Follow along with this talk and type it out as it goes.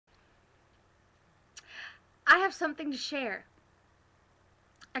I have something to share.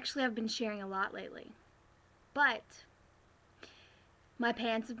 Actually, I've been sharing a lot lately. But my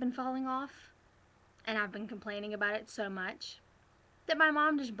pants have been falling off, and I've been complaining about it so much that my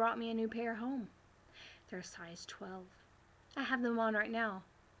mom just brought me a new pair home. They're a size 12. I have them on right now.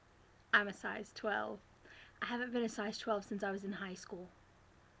 I'm a size 12. I haven't been a size 12 since I was in high school.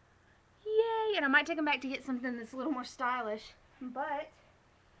 Yay! And I might take them back to get something that's a little more stylish. But,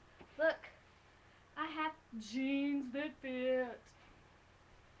 look, I have jeans that fit.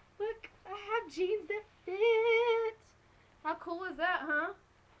 Look, I have jeans that fit. How cool is that, huh?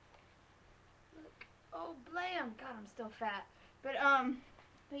 Look, oh blam. God, I'm still fat. But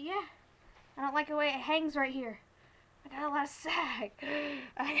yeah, I don't like the way it hangs right here. I got a lot of sag.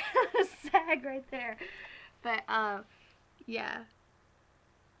 I got a sag right there. But, yeah.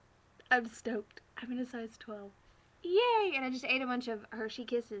 I'm stoked. I'm in a size 12. Yay! And I just ate a bunch of Hershey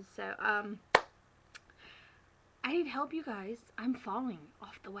Kisses, so, I need help, you guys. I'm falling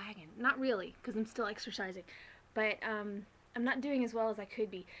off the wagon. Not really, because I'm still exercising. But, I'm not doing as well as I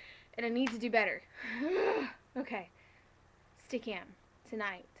could be. And I need to do better. Okay. Stick-am.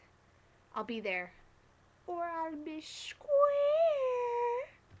 Tonight. I'll be there. Or I'll be square.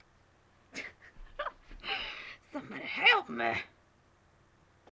 Somebody help me.